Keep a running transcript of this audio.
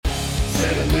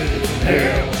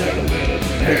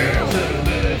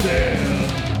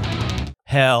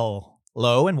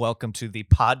Hello and welcome to the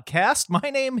podcast.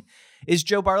 My name is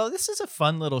Joe Barlow. This is a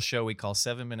fun little show we call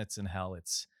 7 Minutes in Hell.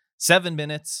 It's 7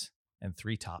 minutes and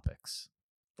 3 topics.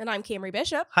 And I'm Camry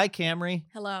Bishop. Hi, Camry.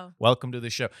 Hello. Welcome to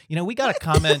the show. You know, we got a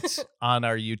comment on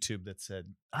our YouTube that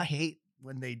said, I hate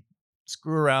when they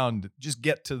screw around. Just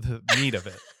get to the meat of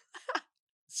it.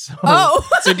 So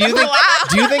do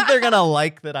you think they're gonna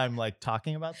like that I'm like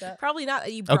talking about that? Probably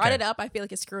not. You brought it up. I feel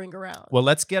like it's screwing around. Well,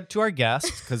 let's get to our guest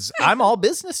because I'm all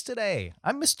business today.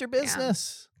 I'm Mr.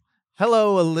 Business. Yeah.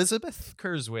 Hello, Eilzabeth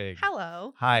Kurzweg.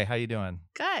 Hello. Hi, how you doing?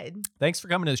 Good. Thanks for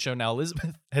coming to the show. Now,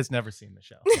 Eilzabeth has never seen the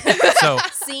show. So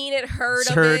seen it,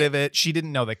 heard of it. She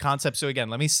didn't know the concept. So again,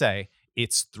 let me say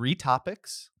it's 3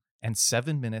 topics and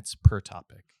 7 minutes per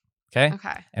topic. Okay.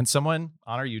 And someone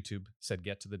on our YouTube said,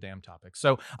 get to the damn topic.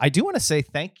 So I do want to say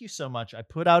thank you so much. I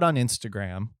put out on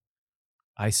Instagram,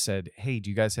 I said, hey, do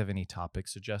you guys have any topic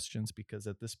suggestions? Because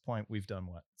at this point, we've done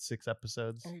what? 6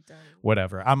 episodes?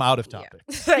 Whatever. I'm out of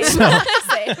topics. Yeah. So,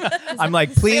 I'm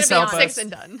like, please help us. 6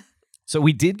 and done. So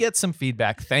we did get some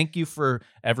feedback. Thank you for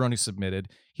everyone who submitted.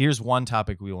 Here's one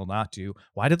topic we will not do.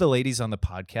 Why do the ladies on the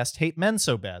podcast hate men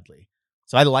so badly?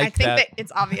 So I think that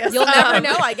it's obvious. You'll never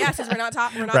know, I guess, because we're not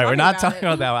talking. We're not talking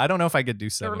about that. I don't know if I could do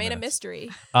 7 It'll remain minutes. a mystery.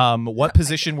 What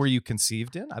position were you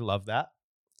conceived in? I love that.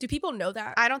 Do people know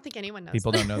that? I don't think anyone knows.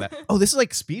 People don't know that. Oh, this is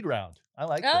like speed round. I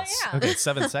like this. Yeah. Okay,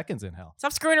 7 seconds in hell.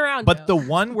 Stop screwing around. But Joe. the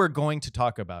one we're going to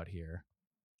talk about here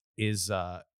is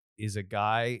a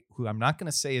guy who I'm not going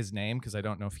to say his name because I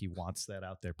don't know if he wants that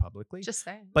out there publicly. Just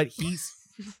say. But he's.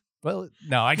 Well,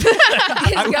 no, I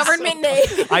his government name.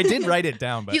 I did write it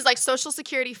down, but he's like Social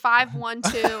Security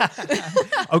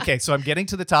 512. Okay, so I'm getting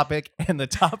to the topic, and the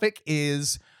topic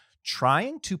is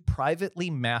trying to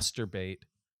privately masturbate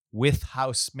with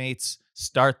housemates.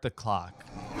 Start the clock.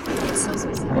 So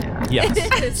specific.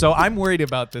 Yes. So I'm worried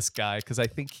about this guy because I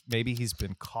think maybe he's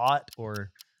been caught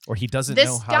or he doesn't know how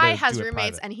to do it. This guy has roommates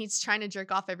private. And he's trying to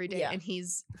jerk off every day and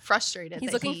he's frustrated.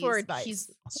 He's looking for advice. He's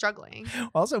struggling.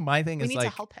 Also, my thing we is need like,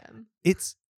 to help him.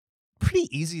 It's pretty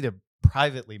easy to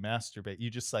privately masturbate. You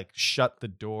just like shut the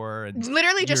door and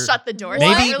literally just shut the door.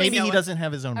 Maybe he doesn't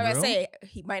have his own room. I would say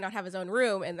he might not have his own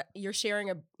room and you're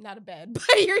sharing not a bed,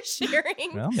 but you're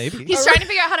sharing. Well, maybe. He's trying to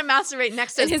figure out how to masturbate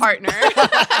next to his partner.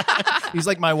 He's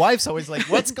like, my wife's always like,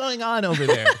 what's going on over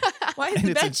there? Why is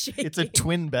the bed shaking? It's a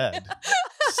twin bed.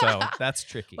 So that's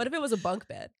tricky. What if it was a bunk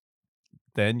bed?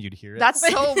 Then you'd hear it. That's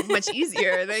so much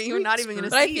easier. That you're not even going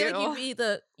to see I feel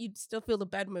like you'd still feel the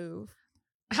bed move.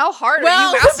 How hard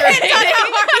are you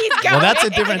masturbating? Well, that's a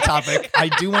different topic. I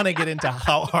do want to get into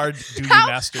how hard do you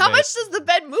masturbate. How much does the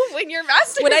bed move when you're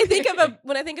masturbating?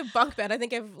 When I think of bunk bed, I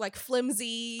think of like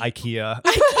flimsy IKEA.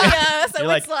 So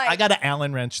you're it's like I gotta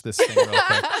Allen wrench this thing real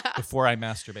quick before I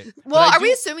masturbate. Well, are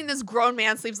we assuming this grown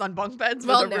man sleeps on bunk beds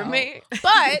with a roommate?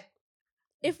 But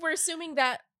if we're assuming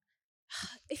that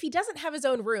if he doesn't have his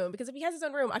own room, because if he has his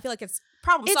own room, I feel like it's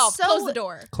problem solved. Close the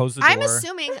door. Close the door. I'm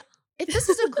assuming if this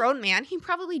is a grown man, he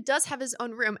probably does have his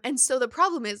own room. And so the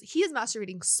problem is he is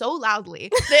masturbating so loudly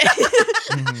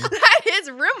that his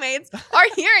roommates are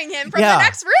hearing him from the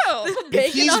next room.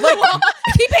 If he's on the wall.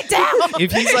 Keep it down.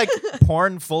 If he's like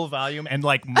pouring full volume and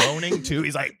like moaning too,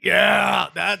 he's like, yeah,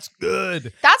 that's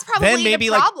good. That's probably then maybe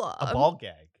the problem. Like a ball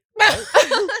gag.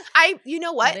 Right? You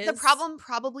know what? The problem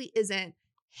probably isn't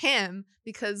him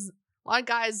because a lot of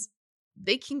guys,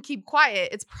 they can keep quiet.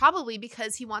 It's probably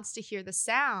because he wants to hear the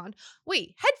sound.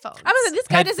 Wait, headphones. I was like, this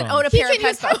guy doesn't own a pair of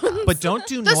headphones. But don't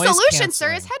do the noise solution, sir,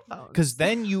 canceling, is headphones. Because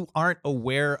then you aren't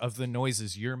aware of the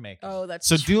noises you're making. Oh, that's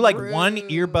so true. do like one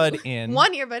earbud in.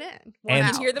 One earbud in.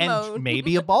 And hear the moan.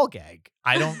 Maybe a ball gag.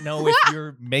 I don't know if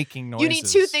you're making noises. You need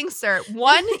 2 things, sir.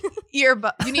 One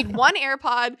earbud. You need 1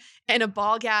 AirPod and a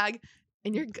ball gag.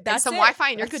 And you're that's some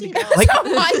Wi-Fi and you're good to go. Like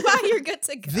Wi-Fi, you're good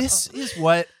to go. This is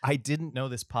what I didn't know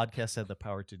this podcast had the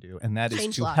power to do, and that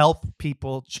is to help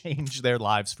people change their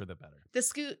lives for the better.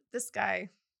 This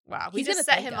guy, wow, we He's just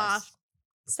set him off.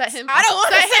 Set him. I don't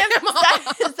want to set him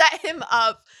off. Set him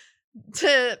up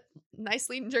to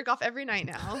nicely jerk off every night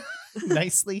now.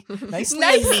 nicely and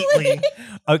neatly.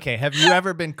 Okay, have you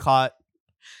ever been caught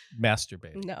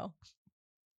masturbating? No.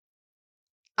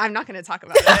 I'm not going to talk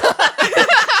about it.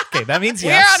 Okay, that means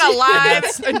yes. We're on a live.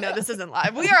 No, this isn't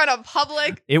live. We are on a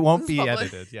public. It won't be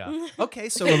edited. Yeah. Okay,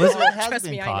 so Eilzabeth has Trust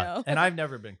been me, I caught, know. and I've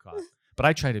never been caught. But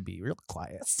I try to be real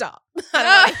quiet. Stop. I don't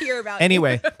want to hear about it.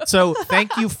 Anyway, so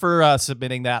thank you for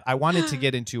submitting that. I wanted to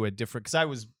get into a different, because I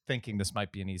was thinking this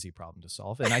might be an easy problem to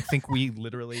solve, and I think we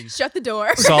literally shut the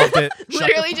door. Solved it.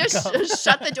 Literally just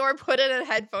shut the door, put in a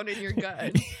headphone, and you're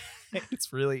good.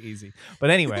 It's really easy. But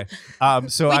anyway,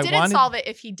 so we I didn't solve it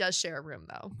if he does share a room,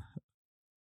 though.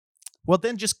 Well,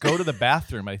 then just go to the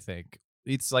bathroom, I think.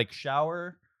 It's like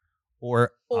shower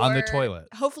or on the toilet.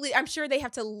 Hopefully, I'm sure they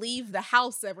have to leave the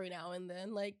house every now and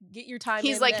then. Like, get your time.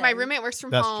 He's like, my roommate works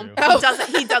from home.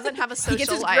 He doesn't have a social life. He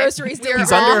gets his groceries.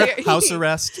 He's under house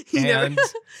arrest. And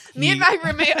me and my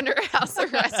roommate under house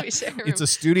arrest. We share a room. It's a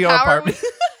studio apartment.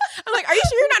 I'm like, are you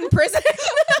sure you're not in prison?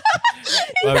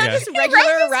 You're not just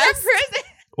regular arrest.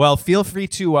 Well, feel free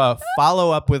to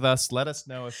follow up with us. Let us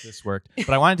know if this worked. But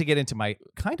I wanted to get into my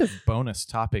kind of bonus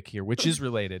topic here, which is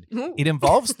related. It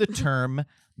involves the term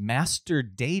master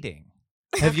dating.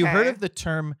 Have you heard of the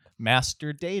term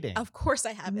master dating? Of course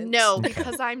I haven't. No,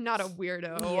 because I'm not a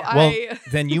weirdo. Yeah. Well,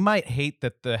 then you might hate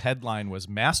that the headline was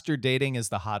master dating is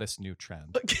the hottest new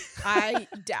trend. I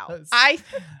doubt.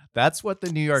 That's what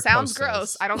the New York Sounds Post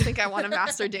gross. says. I don't think I want a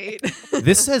master date.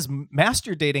 This says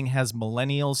master dating has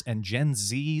millennials and Gen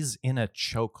Zs in a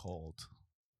chokehold.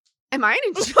 Am I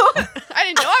in a chokehold? I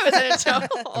didn't know I was in a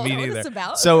chokehold. Me neither. What is this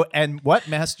about? So, and what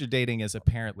master dating is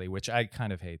apparently, which I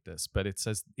kind of hate this, but it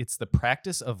says it's the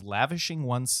practice of lavishing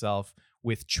oneself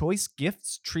with choice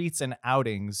gifts, treats, and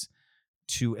outings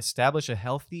to establish a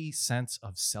healthy sense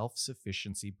of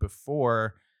self-sufficiency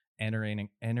before entering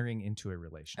into a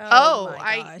relationship.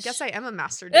 I guess I am a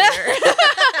master dater.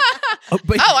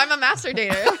 I'm a master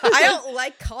dater. I don't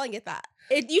like calling it that.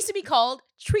 It used to be called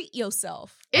treat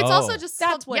yourself. It's also just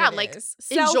that's called, what like is.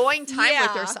 enjoying time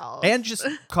with yourself. And just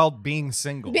called being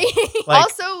single.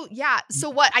 Also, so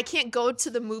what? I can't go to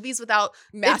the movies without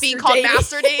it being called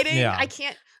master dating. Yeah. I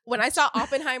can't. When I saw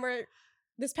Oppenheimer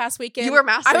this past weekend, you were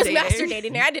master dating. I was master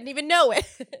dating and I didn't even know it.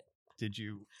 Did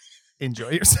you enjoy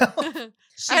yourself?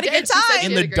 I had a good time.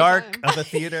 In the dark of a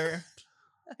theater.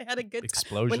 I had a good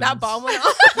explosion. When that bomb went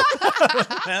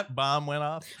off. That bomb went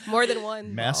off. More than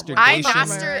one.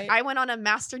 Masturbation. I went on a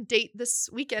master date this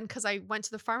weekend because I went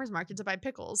to the farmer's market to buy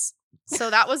pickles. So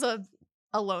that was a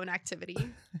alone activity.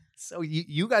 So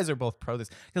you guys are both pro this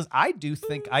because I do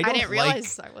think I didn't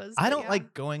realize I was. I don't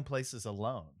like going places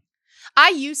alone.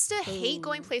 I used to hate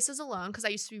going places alone because I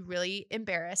used to be really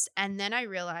embarrassed, and then I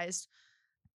realized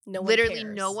no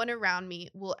one around me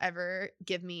will ever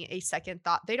give me a second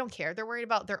thought. They don't care. They're worried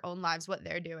about their own lives, what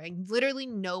they're doing. Literally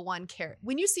no one cares.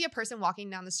 When you see a person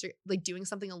walking down the street, like doing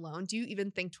something alone, do you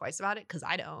even think twice about it? Because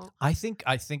I don't. I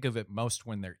think of it most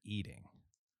when they're eating.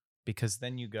 Because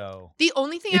then you go. The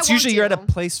only thing it's usually you're at a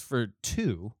place for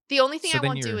two. The only thing I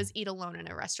won't do is eat alone in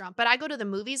a restaurant. But I go to the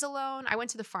movies alone. I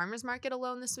went to the farmer's market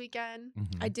alone this weekend.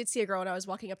 I did see a girl when I was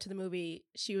walking up to the movie.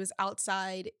 She was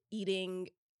outside eating,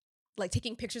 like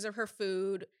taking pictures of her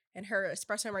food and her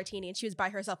espresso martini, and she was by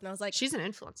herself. And I was like, she's an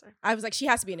influencer. I was like, she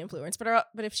has to be an influencer.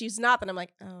 But if she's not, then I'm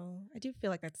like, oh, I do feel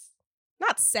like that's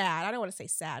not sad. I don't want to say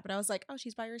sad, but I was like, oh,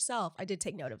 she's by herself. I did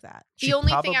take note of that. The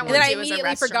only thing I would do is a restaurant. And then I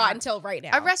immediately forgot until right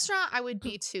now. A restaurant, I would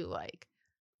be too like,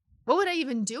 what would I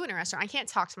even do in a restaurant? I can't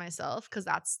talk to myself because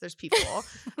there's people.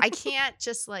 I can't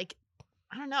just like,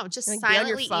 I don't know, just like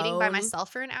silently eating by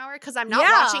myself for an hour because I'm not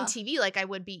watching TV like I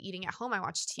would be eating at home. I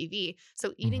watch TV.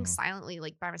 So eating silently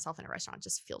like by myself in a restaurant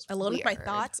just feels alone weird. With my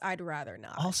thoughts, I'd rather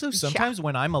not. Also, sometimes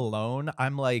when I'm alone,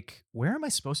 I'm like, where am I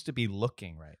supposed to be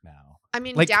looking right now? I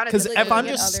mean, like, down at because if I'm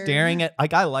just staring at,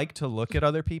 like, I like to look at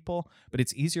other people, but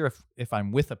it's easier if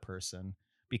I'm with a person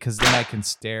because then I can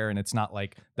stare and it's not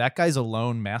like that guy's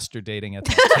alone master dating at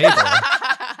the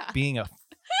table being a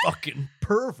fucking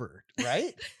pervert,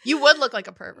 right? You would look like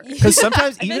a pervert. Because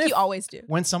sometimes even if you always do.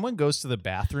 When someone goes to the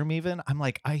bathroom, even I'm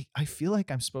like, I feel like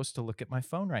I'm supposed to look at my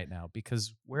phone right now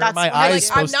because where are my eyes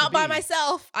supposed to be? I'm not by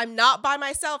myself. I'm not by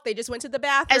myself. They just went to the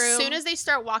bathroom. As soon as they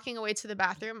start walking away to the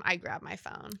bathroom, I grab my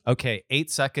phone. Okay, 8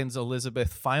 seconds, Eilzabeth.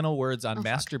 Final words on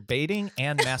masturbating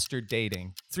and master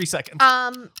dating. 3 seconds.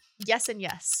 Yes and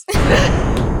yes.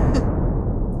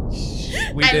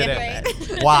 We did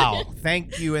it. Wow.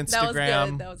 Thank you,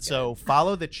 Instagram. That was good. So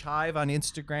follow the Chive on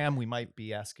Instagram. We might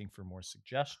be asking for more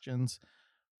suggestions,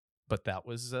 but that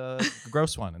was a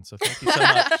gross one. And so thank you so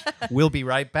much. We'll be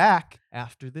right back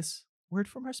after this word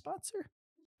from our sponsor.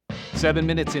 7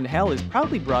 Minutes in Hell is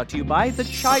proudly brought to you by The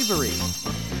Chivery.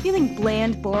 Feeling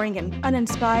bland, boring, and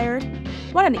uninspired?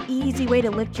 Want an easy way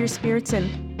to lift your spirits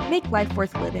and make life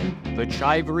worth living? The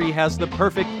Chivery has the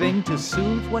perfect thing to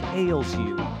soothe what ails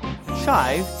you.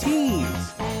 Chive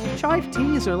Teas. Chive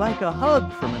Teas are like a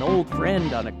hug from an old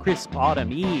friend on a crisp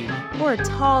autumn eve. Or a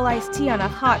tall iced tea on a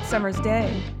hot summer's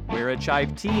day. Wear a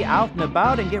Chive Tea out and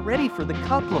about and get ready for the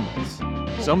compliments.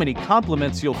 So many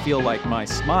compliments you'll feel like my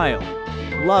smile.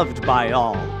 Loved by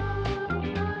all.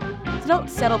 So don't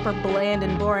settle for bland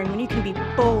and boring when you can be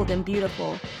bold and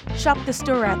beautiful. Shop the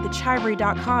store at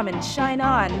thechivery.com and shine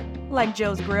on. like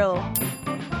Joe's Grill.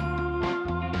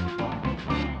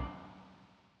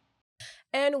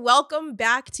 And welcome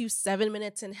back to 7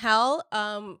 Minutes in Hell.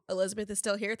 Eilzabeth is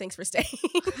still here. Thanks for staying.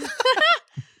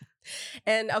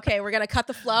 And okay, we're going to cut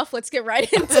the fluff. Let's get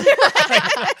right into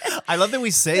it. I love that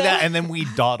we say that and then we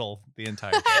dawdle the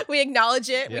entire time. We acknowledge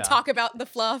it. Yeah. We talk about the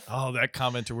fluff. Oh, that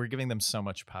commenter. We're giving them so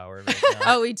much power right now.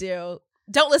 Oh, we do.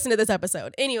 Don't listen to this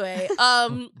episode. Anyway,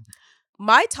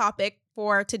 my topic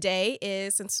for today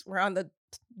is, since we're on the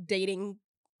dating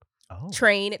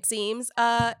train, it seems,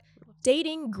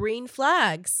 dating green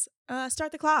flags.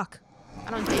 Start the clock.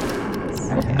 I don't date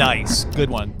flags. Nice. Good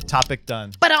one. Topic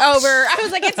done. But over. I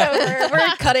was like, it's over.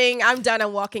 We're cutting. I'm done.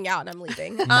 I'm walking out and I'm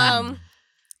leaving.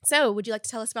 So would you like to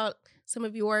tell us about some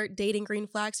of your dating green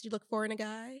flags you look for in a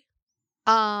guy?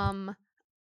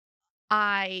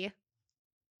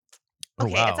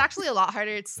 It's actually a lot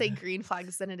harder to say green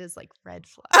flags than it is like red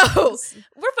flags. Oh,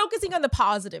 we're focusing on the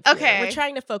positive here. Okay. We're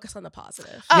trying to focus on the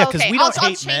positive. Yeah, because we don't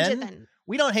hate men.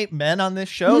 We don't hate men on this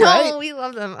show, no, right? No, we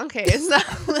love them. Okay, so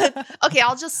okay,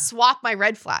 I'll just swap my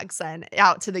red flags then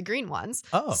out to the green ones.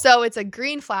 Oh. So it's a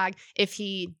green flag if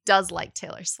he does like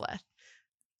Taylor Swift.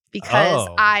 Because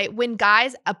when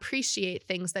guys appreciate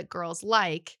things that girls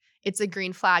like, it's a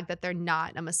green flag that they're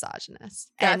not a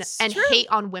misogynist and hate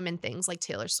on women things like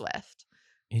Taylor Swift.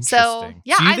 So,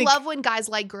 yeah, I love when guys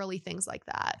like girly things like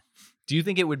that. Do you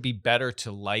think it would be better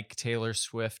to like Taylor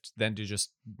Swift than to just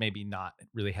maybe not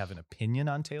really have an opinion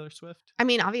on Taylor Swift? I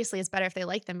mean, obviously, it's better if they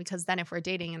like them, because then if we're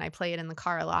dating and I play it in the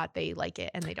car a lot, they like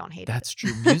it and they don't hate it. That's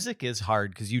true. Music is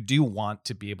hard because you do want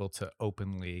to be able to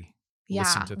openly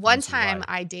listen to things. One time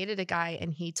I dated a guy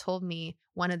and he told me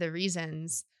one of the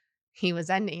reasons he was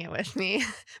ending it with me.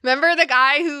 Remember the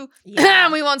guy who,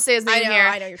 we won't say his name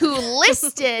here, who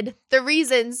listed the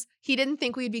reasons he didn't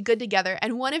think we'd be good together.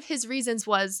 And one of his reasons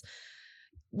was,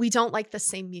 we don't like the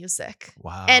same music.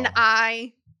 Wow. And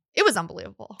it was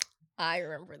unbelievable. I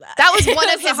remember that. That was one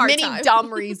of his many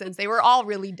dumb reasons. They were all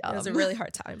really dumb. It was a really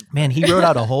hard time. Man, he wrote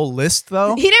out a whole list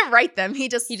though. He didn't write them. He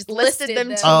just listed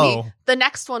them to me. The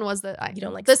next one was that you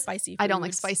don't like spicy foods. I don't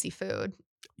like spicy food.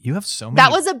 You have so many.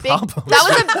 That was a big.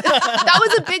 That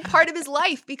was a big part of his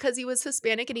life, because he was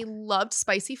Hispanic and he loved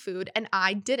spicy food and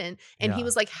I didn't. And he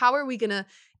was like, "How are we gonna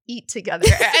eat together?"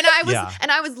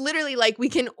 And I was literally like, "We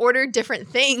can order different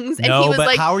things." And no, he was but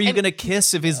like, "How are you gonna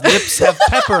kiss if his lips have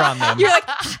pepper on them?" You're like,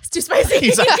 "It's too spicy."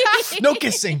 He's like, "No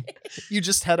kissing. You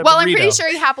just had a burrito." Well, I'm pretty sure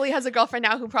he happily has a girlfriend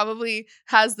now who probably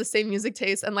has the same music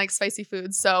taste and likes spicy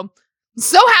foods. So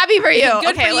happy for you.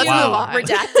 Good okay, for let's you. move on.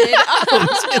 Redacted.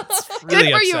 Really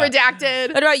good for you,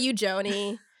 redacted. What about you,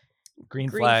 Joni? Green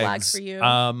flags for you.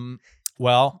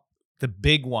 Well, the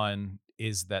big one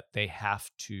is that they have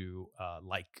to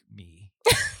like me.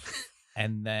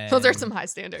 And then those are some high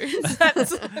standards.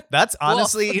 That's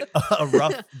honestly a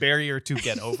rough barrier to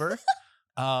get over.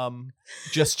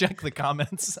 Just check the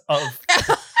comments of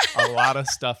a lot of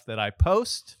stuff that I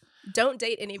post. Don't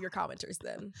date any of your commenters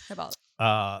then. How about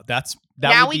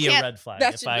that would be a red flag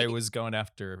if I was going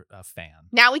after a fan.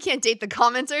 Now we can't date the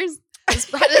commenters.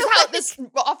 This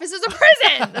office is a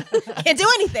prison. Can't do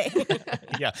anything.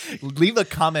 Yeah. Leave a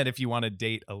comment if you want to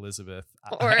date Eilzabeth.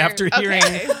 After hearing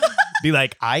be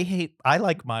like, I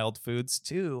like mild foods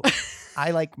too. I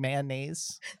like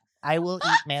mayonnaise. I will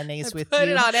eat mayonnaise with you. Put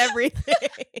it on everything.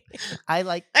 I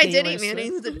did eat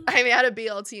mayonnaise. I had a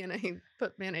BLT and I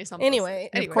put mayonnaise on.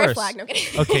 Anyway, red flag. No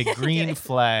kidding. Okay, green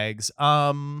flags.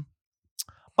 Good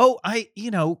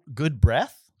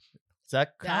breath. Is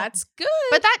that count? That's good.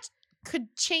 But that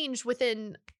could change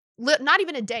within not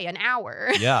even a day, an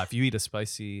hour. Yeah, if you eat a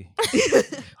spicy.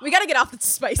 We got to get off the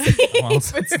spicy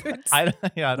foods. I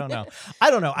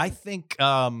don't know. I think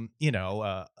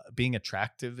being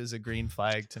attractive is a green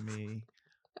flag to me.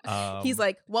 He's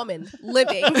like, woman,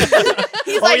 living.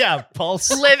 Pulse.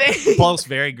 Living. Pulse,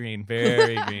 very green,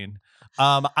 very green.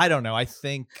 I don't know. I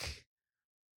think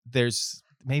there's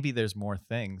more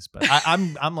things, but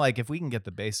I'm like, if we can get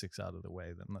the basics out of the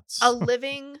way, then let's. A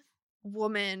living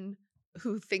woman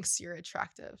who thinks you're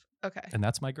attractive. Okay. And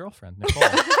that's my girlfriend, Nicole.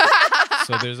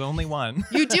 So there's only one.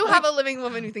 You do have a living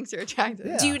woman who thinks you're attractive.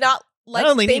 Yeah. Do you not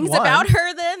like things about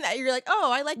her then that you're like,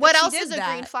 oh, I like what that else she did is a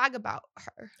green flag about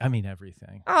her? I mean,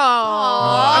 everything.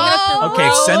 Oh.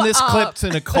 Okay, send this clip to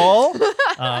Nicole.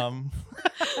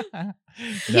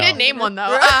 He didn't name one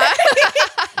though.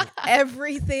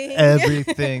 Everything.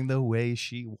 Everything, the way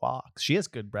she walks. She has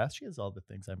good breath. She has all the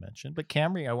things I mentioned. But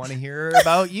Camry, I want to hear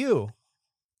about you.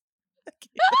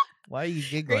 Why are you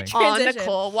giggling?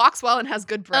 Nicole walks well and has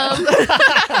good breath.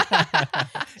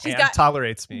 and got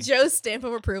tolerates me. Joe's stamp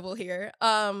of approval here.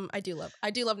 I do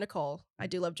love Nicole. I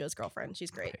do love Joe's girlfriend.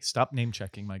 She's great. Okay, stop name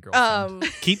checking my girlfriend.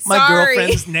 Keep my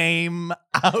girlfriend's name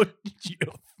out.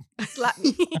 Slap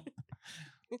me.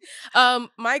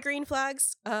 My green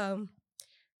flags,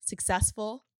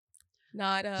 successful.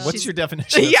 Not what's your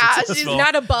definition? She's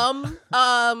not a bum.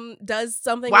 Does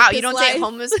something. Wow, with you don't life. date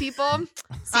homeless people?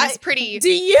 Seems pretty.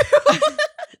 Do you?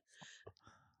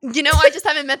 You know, I just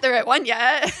haven't met the right one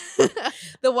yet.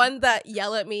 The one that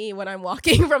yell at me when I'm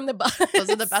walking from the bus. Those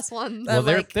are the best ones. Well,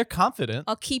 they're confident.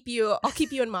 I'll keep you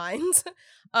in mind.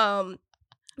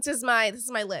 This is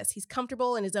my list. He's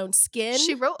comfortable in his own skin.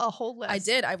 She wrote a whole list. I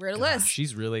did. I wrote a list.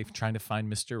 She's really trying to find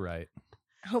Mr. Right.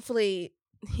 Hopefully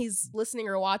he's listening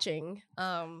or watching.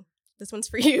 This one's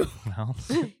for you. Well.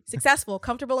 Successful,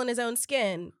 comfortable in his own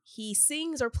skin. He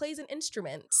sings or plays an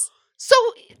instrument. So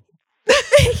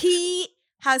he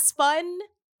has fun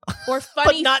or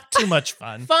funny, but not too much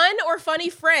fun. Fun or funny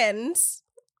friends.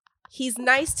 He's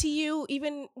nice to you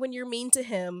even when you're mean to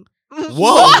him.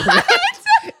 Whoa!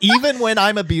 Even when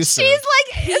I'm abusive. She's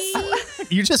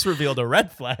like, you just revealed a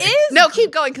red flag. No,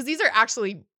 keep going because these are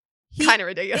actually kind of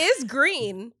ridiculous. Is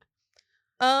green.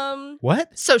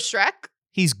 What? So Shrek?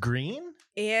 He's green?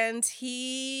 And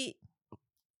he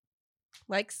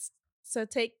likes to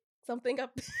take something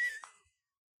up.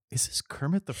 Is this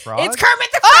Kermit the Frog? It's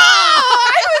Kermit the Frog!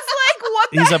 Oh! I was like,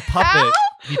 what the He's a hell?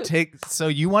 puppet. So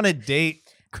you want to date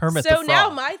Kermit the Frog. So now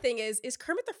my thing is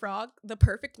Kermit the Frog the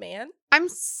perfect man? Well,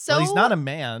 he's not a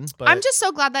man, but I'm just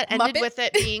so glad that ended Muppet? with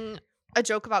it being a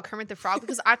joke about Kermit the Frog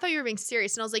because I thought you were being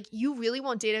serious. And I was like, you really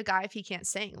won't date a guy if he can't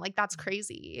sing. Like, that's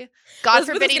crazy. God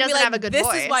forbid he doesn't have a good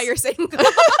voice. This is why you're saying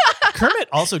Kermit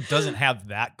also doesn't have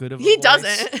that good of a voice. He voice.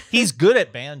 doesn't. He's good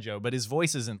at banjo, but his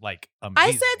voice isn't like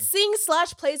amazing. I said sing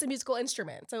 / plays a musical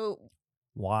instrument. So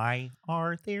why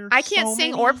are there I can't so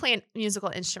sing many? or play a musical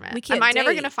instrument. We can't Am I never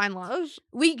date. going to find love?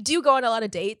 We do go on a lot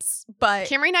of dates, but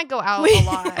Camry and I go out a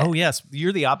lot. Oh, yes.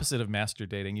 You're the opposite of master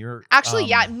dating. You're Actually,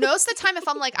 yeah. Most of the time, if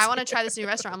I'm like, I want to try this new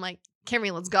restaurant, I'm like,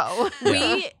 Camry, let's go.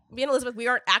 Me and Elizabeth, we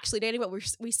aren't actually dating, but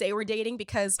we say we're dating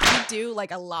because we do like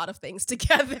a lot of things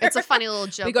together. It's a funny little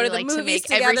joke. We go to the like movies to make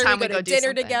together. every time we go to dinner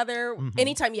something. together. Mm-hmm.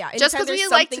 Anytime, yeah. Just because we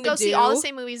like to go see all the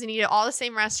same same movies and eat at all the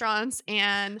same restaurants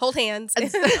and hold hands.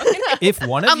 If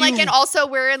one of I'm you, like, and also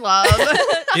we're in love.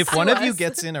 if one of you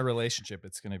gets in a relationship,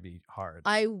 it's going to be hard.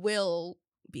 I will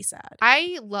be sad.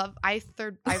 I've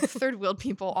third wheeled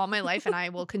people all my life and I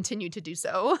will continue to do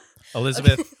so.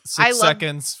 Elizabeth, 6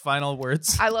 seconds, final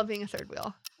words. I love being a third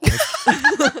wheel.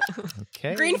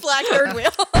 Okay. Green flag, third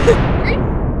wheel.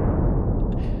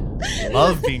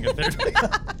 Love being a third wheel.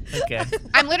 Okay.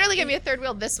 I'm literally going to be a third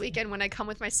wheel this weekend when I come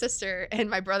with my sister and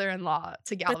my brother-in-law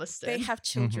to Galveston. They have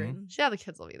children. Mm-hmm. Yeah, the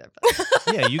kids will be there.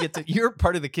 But Yeah, you're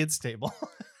part of the kids table.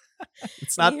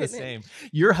 It's not the same.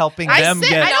 You're helping them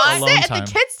get I alone don't sit time. at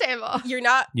the kids table. You're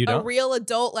not You a don't? real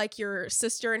adult like your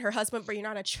sister and her husband, but you're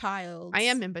not a child. I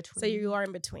am in between. So you are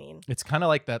in between. It's kind of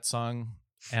like that song,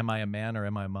 Am I a Man or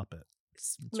Am I a Muppet?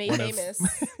 It's made famous.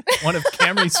 One of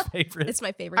Camry's favorites. It's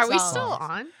my favorite Are song. we still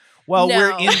on? Well, No.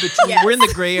 we're in between. Yes. We're in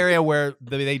the gray area where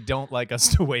they don't like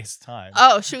us to waste time.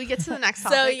 Oh, should we get to the next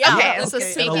topic? So, yeah, Okay, let's so get it.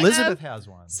 And speaking Elizabeth of, has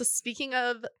one. so speaking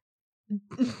of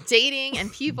dating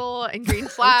and people and green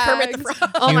flags. Kermit the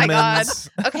Frog. Oh my god. Humans.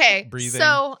 Okay. Breathing.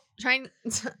 So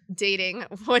dating.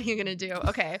 What are you gonna do?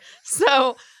 Okay.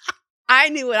 So I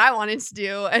knew what I wanted to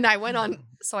do, and I went on.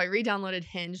 So I re-downloaded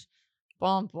Hinge.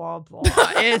 Blah blah blah.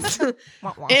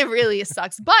 It really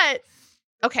sucks. But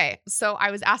okay. So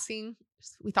I was asking.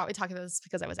 We thought we'd talk about this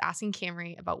because I was asking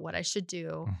Camry about what I should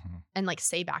do and like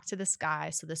say back to this guy.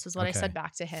 So this is what I said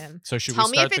back to him. So should Tell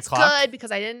we me start if it's the clock? good because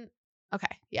I didn't.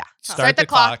 Okay. Yeah. Start the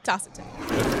clock. Toss it to me.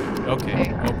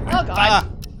 Okay. Oh god.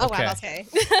 Oh, okay. wow. Okay.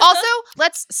 Also,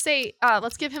 let's say,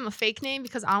 let's give him a fake name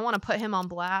because I want to put him on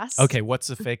blast. Okay, what's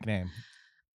the fake name?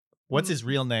 What's his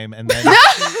real name? And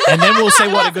then we'll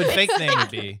say what a good fake name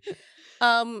would be.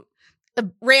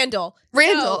 Randall.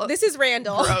 Randall. So, this is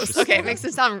Randall. Gross. Okay, it makes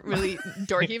it sound really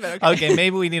dorky, but okay. Okay,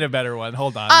 maybe we need a better one.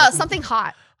 Hold on. Something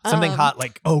hot. Something hot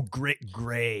like,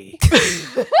 gray.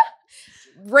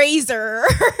 Razor.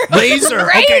 Razor.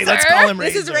 Okay, let's call him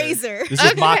This Razor. is Razor. This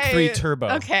is Mach 3 Turbo.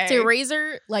 Okay. So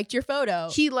Razor liked your photo.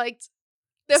 He liked.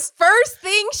 The first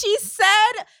thing she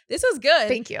said, this was good.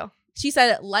 Thank you. She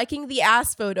said, liking the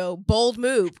ass photo, bold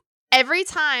move. Every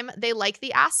time they like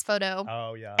the ass photo,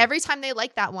 Oh, yeah. every time they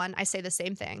like that one, I say the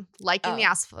same thing. Liking the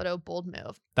ass photo, bold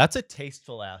move. That's a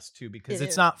tasteful ass, too, because It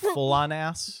it's is. not full on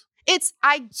ass. It's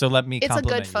So let me It's a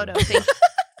compliment good you. photo. Thank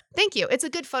Thank you. It's a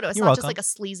good photo. It's You're not welcome. just like a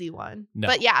sleazy one. No.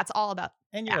 But yeah, it's all about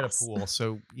And you're ass. at a pool,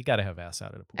 so you got to have ass out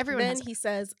at a pool. Everyone Then has he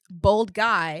says, bold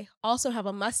guy, also have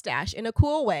a mustache in a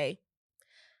cool way.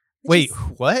 Wait,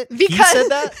 what? Because, he said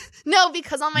that? No,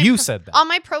 because on my You said that. on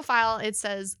my profile it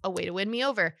says a way to win me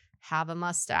over. Have a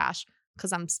mustache.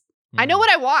 Because I know what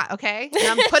I want, okay? And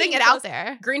I'm putting it out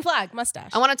there. Green flag,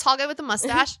 mustache. I want a tall guy with a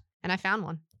mustache, and I found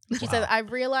one. She said,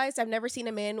 I've realized I've never seen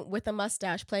a man with a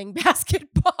mustache playing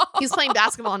basketball. He's playing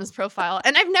basketball on his profile.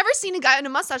 And I've never seen a guy in a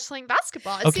mustache playing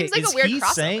basketball. It seems like a weird crossover. Is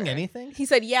he saying anything? He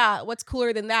said, yeah, what's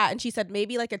cooler than that? And she said,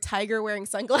 maybe like a tiger wearing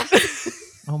sunglasses.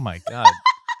 Oh my God.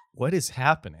 What is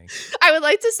happening? I would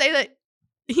like to say that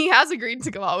he has agreed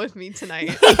to go out with me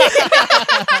tonight.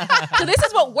 So this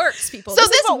is what works, people. So this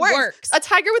this is what works. A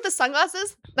tiger with the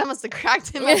sunglasses? That must have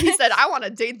cracked him up. He said, I want to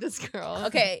date this girl.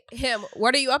 Okay, him,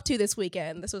 what are you up to this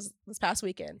weekend? This was this past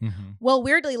weekend. Mm-hmm. Well,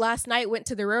 weirdly, last night went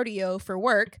to the rodeo for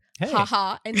work. Hey.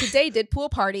 Haha. And today did pool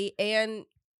party and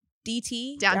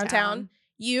DT downtown.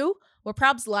 You will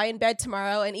probably lie in bed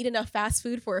tomorrow and eat enough fast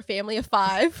food for a family of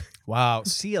 5. Wow.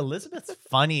 See, Elizabeth's a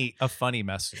funny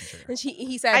messenger. And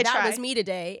he said, I that try. was me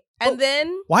today. And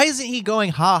then, Why isn't he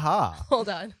going ha ha? hold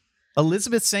on.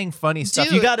 Elizabeth's saying funny stuff.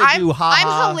 Dude, You got to do ha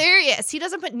ha. I'm hilarious. He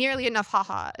doesn't put nearly enough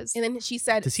ha-has. And then she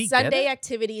said, Does he get Sunday it?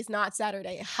 activities, not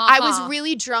Saturday. I was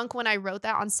really drunk when I wrote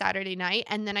that on Saturday night,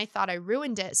 and then I thought I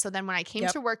ruined it. So then when I came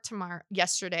Yep. to work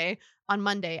yesterday, on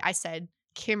Monday, I said,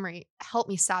 Kimry, help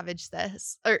me salvage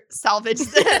this. Or salvage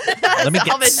this. Let me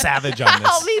get savage on this.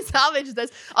 Help me salvage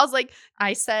this.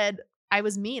 I said, I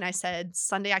was mean. I said,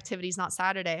 Sunday activities, not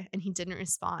Saturday. And he didn't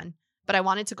respond. But I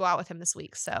wanted to go out with him this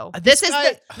week. So this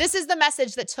is the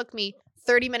message that took me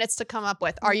 30 minutes to come up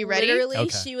with. Are you ready? Literally, Okay.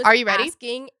 she was Are you ready?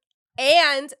 asking.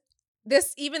 And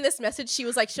this message, she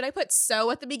was like, should I put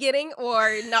so at the beginning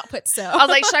or not put so? I was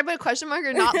like, should I put a question mark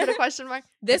or not put a question mark?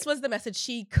 This was the message.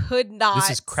 She could not. This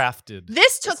is crafted.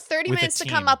 This took 30 With a minutes to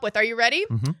come team. up with. Are you ready?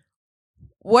 Mm-hmm.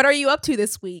 What are you up to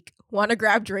this week? Want to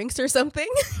grab drinks or something?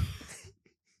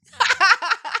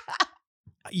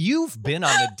 You've been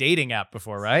on the dating app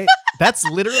before, right? That's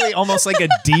literally almost like a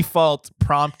default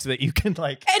prompt that you can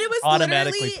like And it was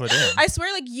automatically literally- put in. I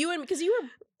swear, like you and because you were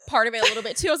part of it a little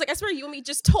bit too. I was like, I swear, you and me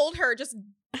just told her just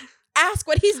ask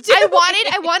what he's doing.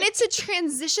 I wanted to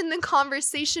transition the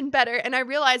conversation better, and I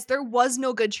realized there was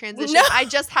no good transition. No. I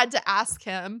just had to ask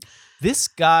him. This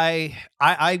guy,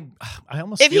 I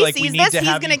almost If feel he like we sees need this, to he's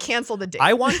have gonna you- cancel the date.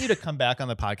 I want you to come back on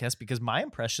the podcast because my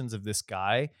impressions of this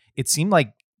guy, it seemed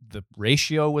like the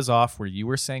ratio was off where you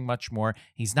were saying much more.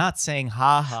 He's not saying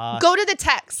ha ha. Go to the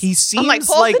text. He seems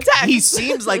pull up like the text. he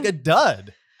seems like a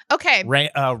dud. Okay.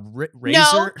 Razor.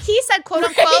 No, he said quote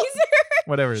unquote.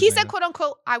 Whatever. He said quote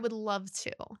unquote. I would love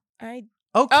to.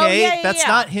 Okay, yeah, that's yeah.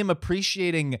 not him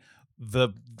appreciating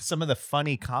some of the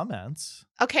funny comments.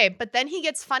 Okay, but then he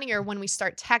gets funnier when we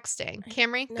start texting.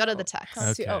 Camry, go to the text.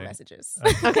 How to- Okay. messages.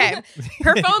 Okay.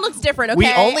 Her phone looks different. Okay,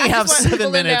 We only I just have want 7 people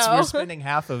to minutes. know. We're spending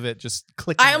half of it just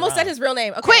clicking. I almost around. said his real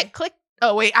name. Okay. Quick, click.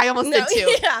 Oh wait, I almost did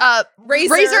too. Yeah.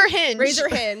 Razor Hinge. Razor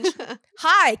Hinge.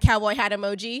 Hi, cowboy hat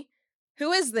emoji.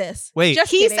 Who is this? Wait.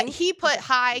 Just kidding. He put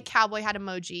hi cowboy hat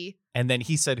emoji. And then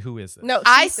he said, "Who is this?" No,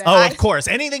 I she said. Oh, of course.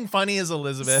 Anything funny is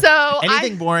Elizabeth. So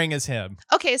Anything boring is him.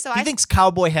 okay, so He I thinks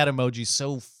cowboy hat emoji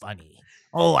so funny.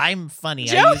 Oh, I'm funny.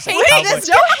 Joe I use hates cowboy. this.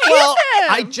 Joe hates Well,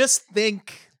 him. I just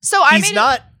think So I he's made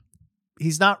not.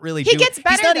 He's not really. He doing, gets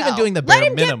better, He's not even though. doing the Let bare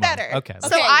him get minimum. better. Okay. So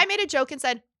Okay. I made a joke and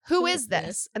said, "Who is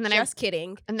this?" And then Just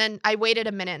kidding. and then I waited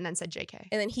a minute and then said, "JK."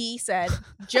 And then he said,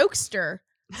 "Jokester,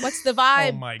 what's the Oh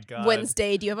vibe? my god.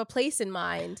 Wednesday, do you have a place in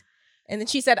mind?" And then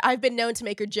she said, "I've been known to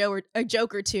make a joke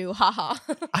or two. Haha."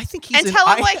 I think he's. And tell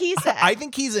him what he said. I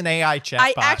think he's an AI chatbot.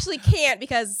 I actually can't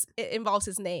because it involves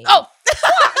his name. Oh,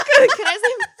 fuck. Can I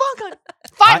say fuck?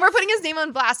 Fine, we're putting his name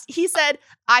on blast. He said,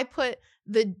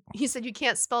 he said you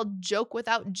can't spell joke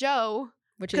without Joe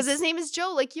which because is his name is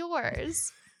Joe like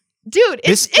yours. Dude,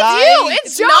 This it's guy- you.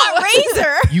 It's Joe. not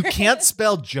Razor. You can't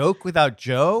spell joke without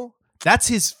Joe. That's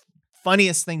his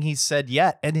funniest thing he's said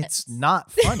yet, and it's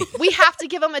not funny. We have to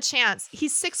give him a chance.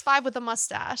 He's 6'5" with a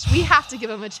mustache. We have to give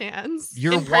him a chance.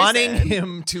 You're in wanting person.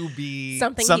 him to be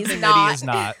Something something he's that he not. is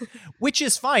not, which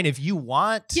is fine if you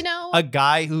want You know, a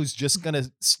guy who's just gonna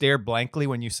stare blankly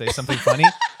when you say something funny,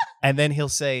 and then he'll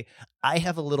say, "I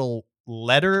have a little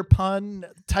letter pun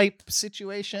type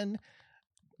situation."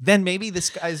 Then maybe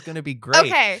this guy's gonna be great.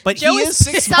 Okay, but Joe he is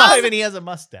is 6'5" and he has a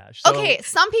mustache. So, okay,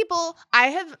 some people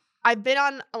I've been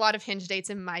on a lot of Hinge dates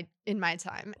in my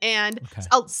time, and Okay.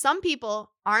 some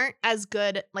people aren't as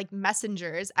good like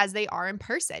messengers as they are in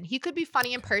person. He could be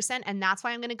funny in person, and that's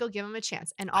why I'm gonna go give him a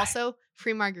chance. And also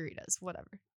free margaritas, whatever.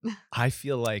 I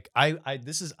feel like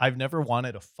I've never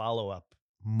wanted a follow-up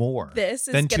more. This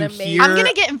is than gonna to make hear. I'm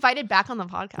gonna get invited back on the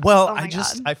podcast. Well, oh my God.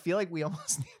 I feel like we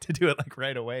almost need to do it like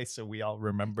right away so we all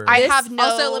remember.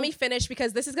 Also, let me finish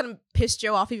because this is gonna piss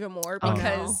Joe off even more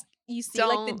because you see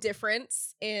like the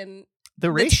difference in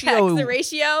the ratio. The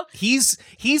ratio. He's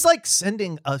like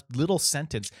sending a little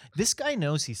sentence. This guy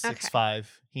knows he's 6'5".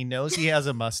 He knows he has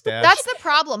a mustache. That's the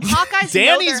problem. Hot guys know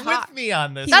Danny's they're hot. with me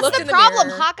on this. That's the problem.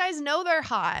 Hot guys know they're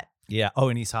hot. Yeah. Oh,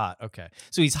 and he's hot. Okay.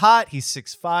 So he's hot. He's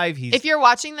 6'5". If you're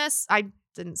watching this, I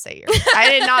didn't say I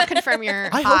did not confirm your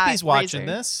I hope he's watching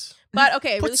this. But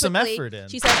okay, Put really some quickly, effort in.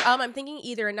 She said, I'm thinking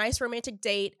either a nice romantic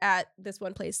date at this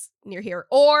one place near here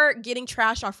or getting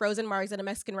trashed off frozen margs at a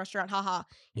Mexican restaurant. Haha.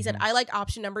 He said, I like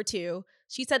option number 2.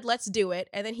 She said, let's do it.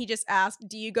 And then he just asked,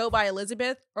 do you go by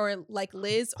Eilzabeth or like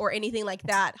Liz or anything like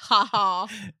that? Haha.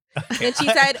 Okay. And she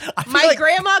said, my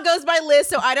grandma goes by Liz,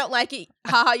 so I don't like it.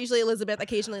 Haha, usually Eilzabeth,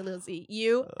 occasionally Lizzie.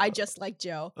 You, I just like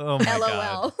Joe. Oh my LOL.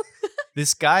 God.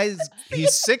 This guy's,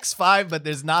 he's 6'5", but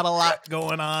there's not a lot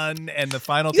going on. And the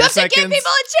final 2 seconds. You have to give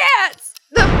people a chance.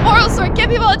 The moral story, give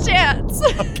people a chance.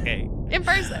 Okay. In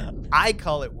person. I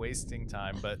call it wasting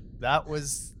time, but that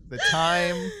was the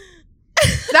time.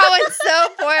 That went so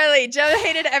poorly. Joe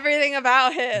hated everything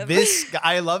about him. This guy,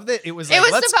 I loved it. It was like,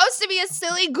 supposed to be a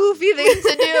silly, goofy thing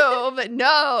to do, but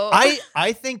no.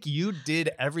 I think you did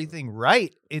everything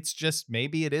right. It's just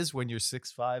maybe it is when you're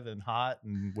 6'5" and hot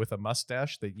and with a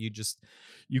mustache that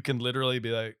you can literally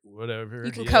be like, whatever.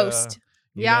 You can coast.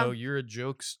 You know, you're a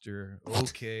jokester.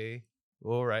 Okay.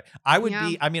 All right.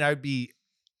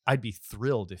 I'd be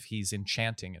thrilled if he's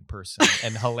enchanting in person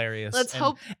and hilarious. Let's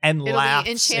hope and it'll laughs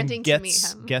be enchanting and to meet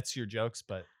him. Gets your jokes,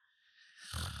 but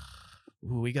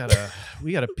we got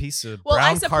a piece of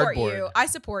brown cardboard. I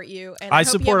support you. And I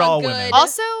support all women.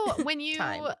 Also, when you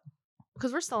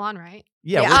because we're still on, right?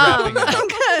 Yeah, we're wrapping it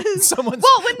up.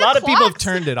 A lot of people have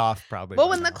turned it off probably. Well,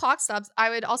 when the clock stops, I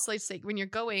would also like to say when you're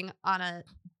going on a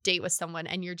date with someone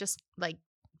and you're just like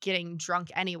getting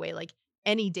drunk anyway, like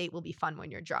any date will be fun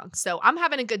when you're drunk. So I'm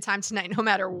having a good time tonight no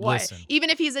matter what. Listen. Even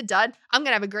if he's a dud, I'm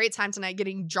going to have a great time tonight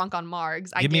getting drunk on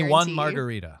margs. Give me one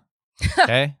margarita.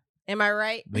 Okay? Am I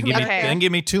right? Then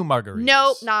give me 2 margaritas.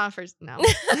 Nope, not on a first. No.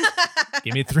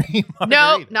 Give me 3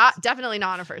 margaritas. No, definitely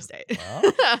not on a first date.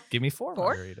 Well, give me 4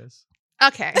 margaritas.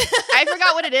 Okay. I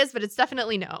forgot what it is, but it's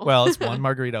definitely no. Well, it's 1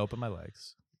 margarita, open my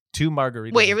legs. 2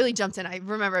 margaritas. Wait, it really jumped in. I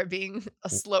remember it being a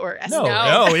slower S. No,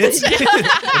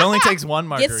 it only takes 1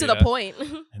 margarita. Gets to the point.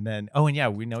 And then,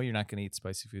 we know you're not going to eat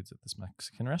spicy foods at this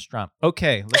Mexican restaurant.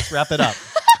 Okay, let's wrap it up.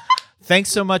 Thanks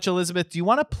so much, Eilzabeth. Do you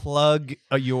want to plug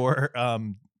your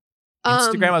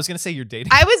Instagram? I was going to say your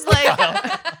dating. I was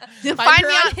like,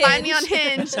 find me on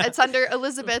Hinge. It's under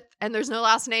Eilzabeth, and there's no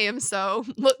last name, so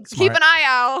keep an eye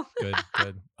out.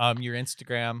 Good. Your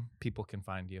Instagram, people can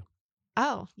find you.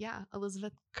 Oh, yeah.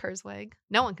 Eilzabeth Kurzweg.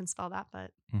 No one can spell that,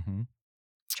 but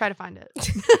try to find it.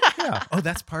 Yeah. Oh,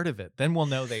 that's part of it. Then we'll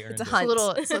know they earned it.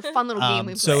 It's a fun little game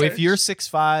we play. So if you're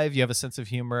 6'5", you have a sense of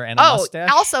humor and a mustache.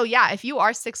 Also, yeah, if you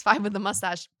are 6'5" with a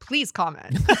mustache, please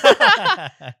comment.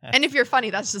 And if you're funny,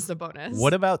 that's just a bonus.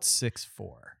 What about 6'4"?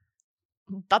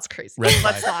 That's crazy. Red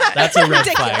flag. That's a red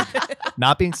flag.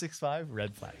 Not being 6'5",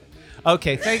 red flag.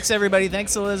 Okay, thanks everybody.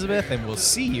 Thanks, Eilzabeth. And we'll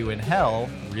see you in hell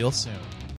real soon.